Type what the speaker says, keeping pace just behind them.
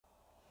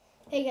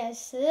Hey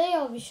guys, today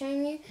I'll be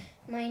showing you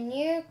my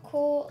new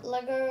cool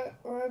Lego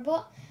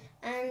robot,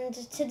 and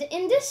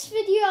in this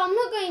video I'm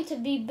not going to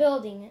be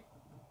building it.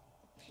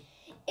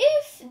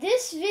 If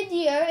this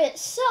video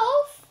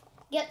itself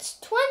gets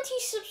 20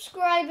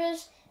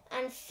 subscribers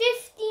and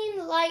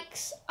 15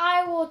 likes,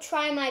 I will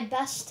try my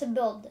best to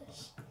build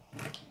this.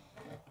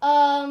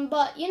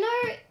 But you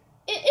know,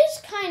 it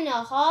is kind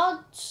of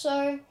hard,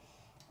 so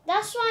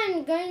that's why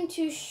I'm going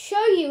to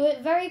show you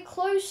it very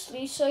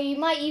closely, so you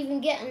might even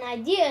get an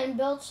idea and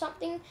build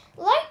something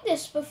like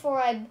this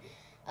before I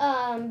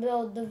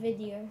build the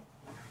video.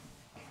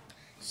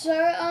 So,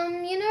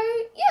 you know,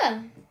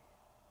 yeah.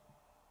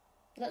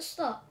 Let's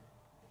start.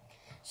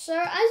 So,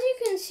 as you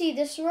can see,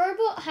 this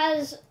robot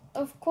has,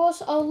 of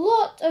course, a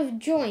lot of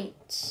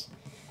joints.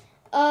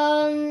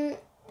 I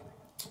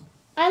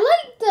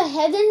like the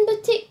head in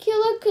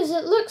particular because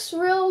it looks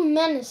real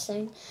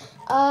menacing.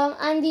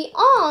 And the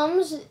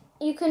arms,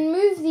 you can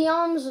move the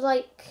arms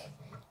like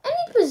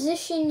any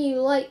position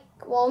you like.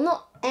 Well,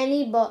 not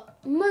any, but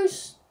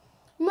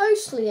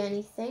mostly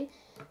anything.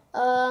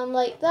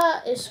 Like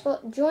that. It's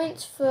got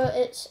joints for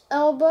its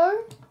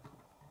elbow.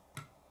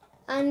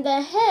 And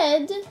the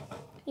head,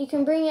 you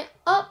can bring it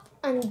up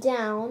and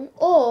down,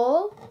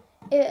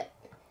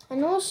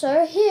 and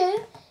also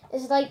here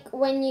is like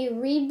when you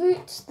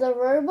reboot the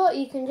robot,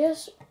 you can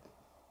just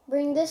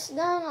bring this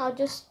down. I'll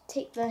just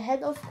take the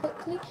head off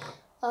quickly.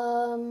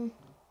 Let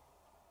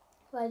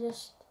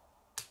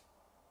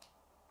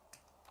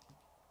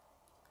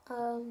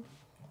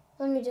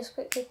me just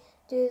quickly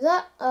do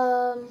that.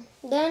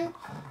 Then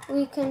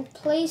we can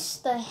place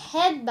the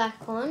head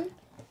back on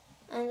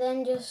and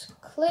then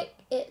just click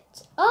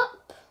it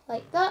up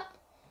like that.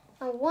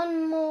 And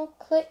one more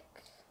click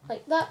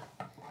like that.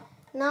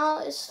 Now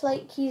it's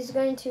like he's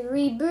going to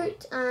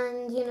reboot,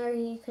 and you know,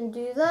 you can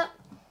do that.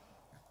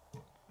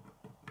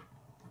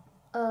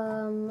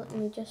 Let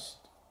me just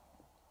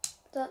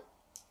that.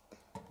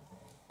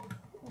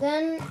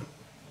 Then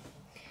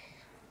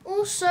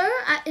also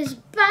at his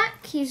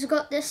back, he's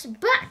got this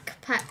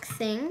backpack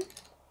thing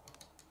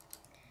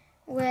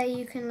where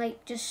you can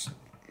like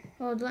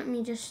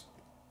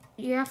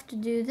you have to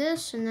do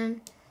this and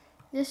then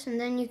this, and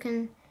then you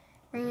can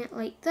bring it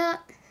like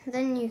that.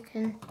 Then you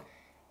can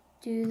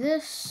do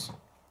this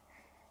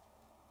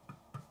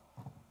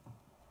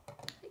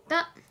like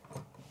that.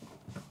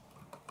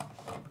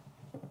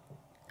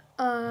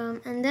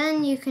 And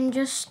then you can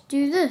just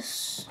do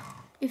this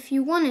if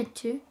you wanted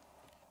to.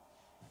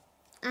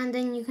 And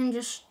then you can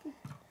just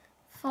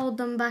fold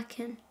them back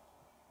in.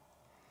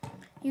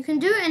 You can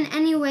do it in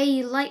any way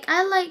you like.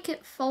 I like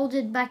it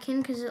folded back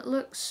in because it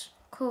looks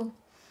cool.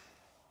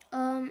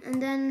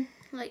 And then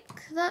like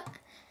that.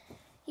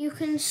 You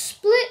can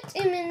split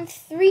him in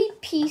 3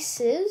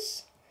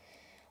 pieces.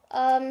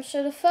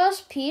 So the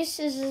first piece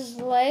is his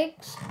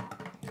legs.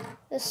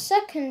 The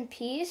second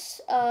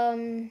piece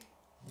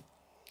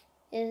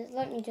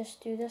let me just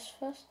do this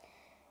first.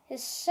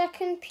 His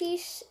second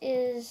piece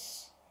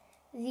is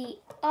the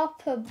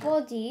upper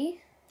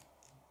body,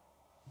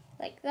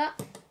 like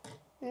that.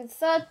 And the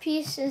third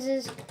piece is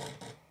his,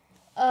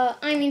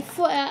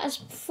 has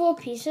 4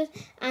 pieces.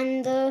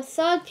 And the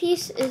third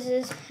piece is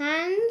his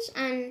hands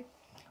and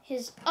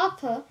his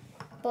upper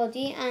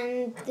body,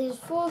 and his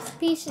fourth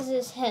piece is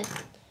his head.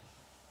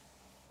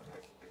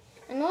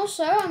 And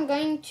also I'm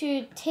going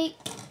to take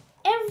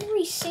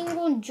every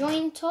single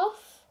joint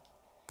off.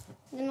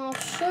 Then I'll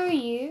show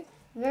you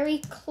very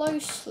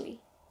closely.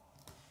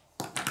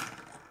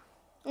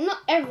 Well,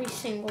 not every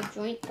single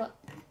joint, but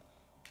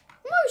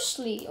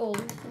mostly all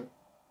of them.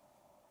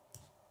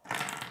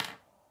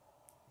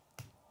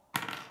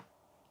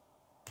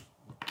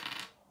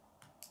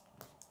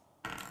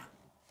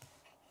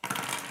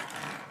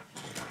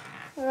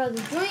 Here are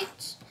the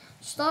joints.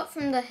 Start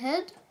from the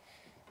head.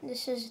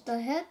 This is the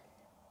head.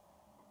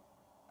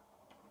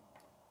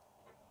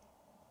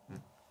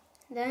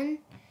 Then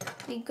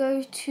we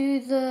go to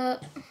the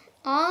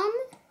arm,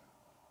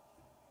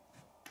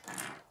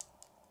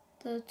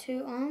 the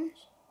 2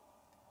 arms.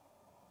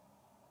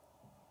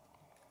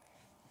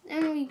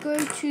 Then we go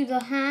to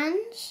the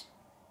hands.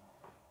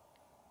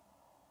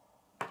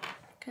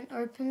 Can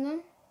open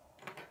them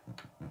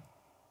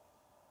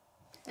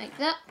like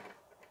that.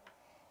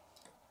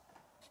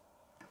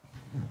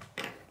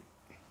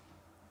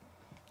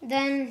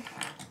 Then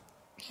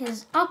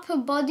his upper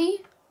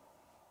body.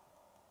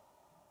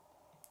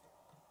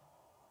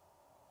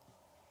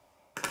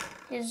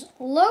 His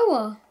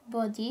lower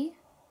body.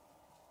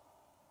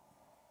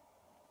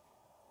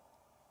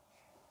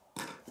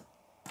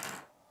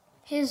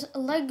 His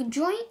leg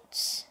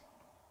joints.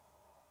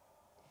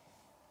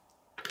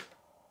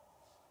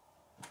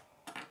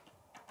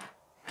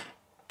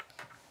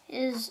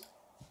 His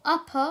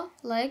upper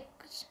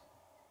legs.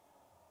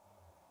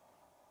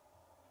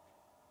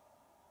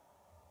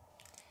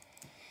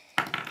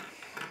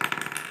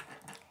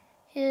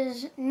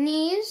 His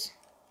knees.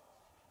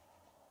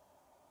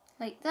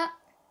 Like that.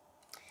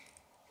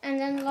 And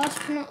then last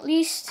but not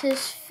least,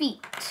 his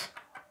feet.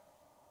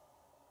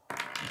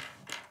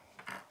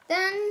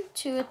 Then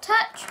to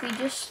attach, we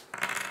just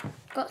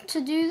got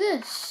to do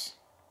this.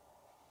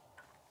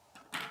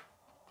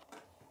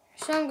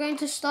 So I'm going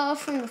to start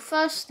off from the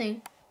first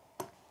thing.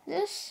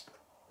 This,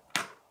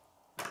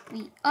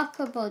 the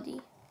upper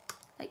body,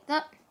 like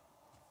that.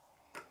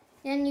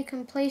 Then you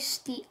can place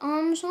the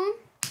arms on.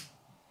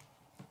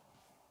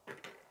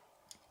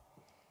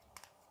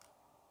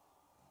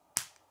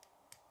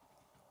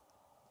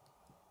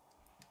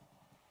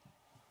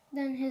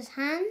 Then his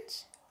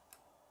hands.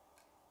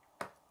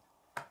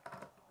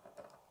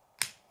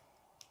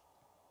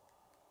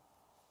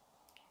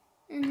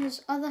 And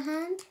his other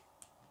hand.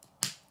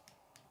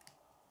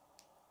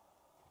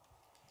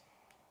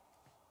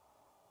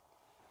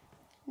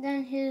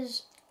 Then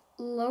his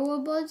lower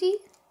body.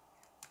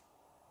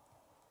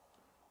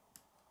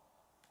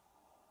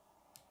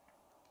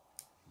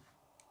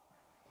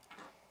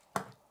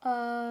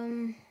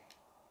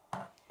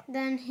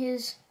 Then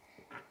his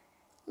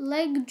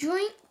leg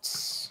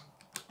joints.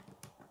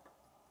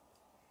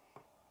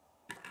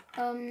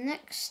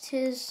 Next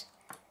his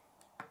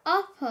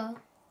upper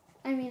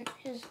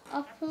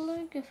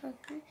leg, if I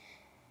can.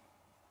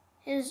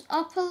 His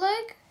upper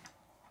leg.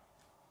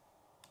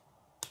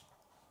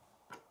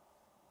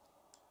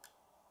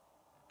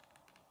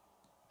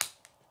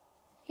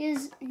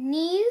 His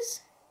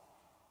knees.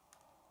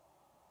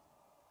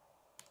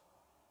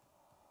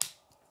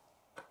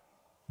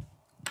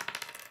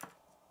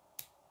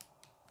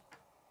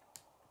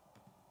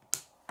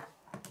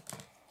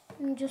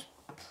 And just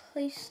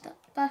place that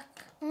back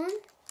on.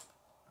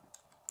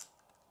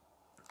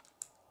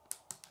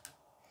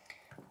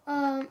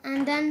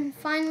 And then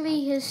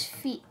finally his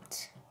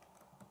feet.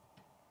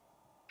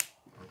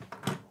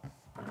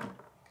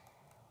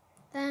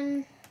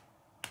 Then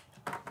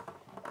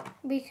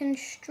we can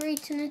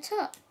straighten it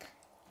up.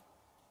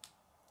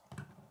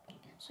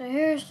 So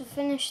here's the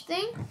finished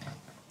thing.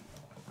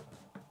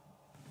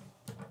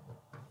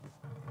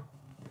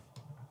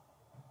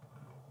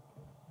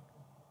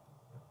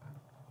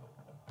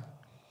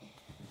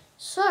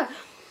 So,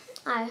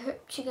 I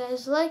hope you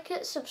guys like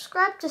it.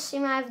 Subscribe to see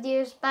my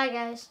videos. Bye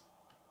guys.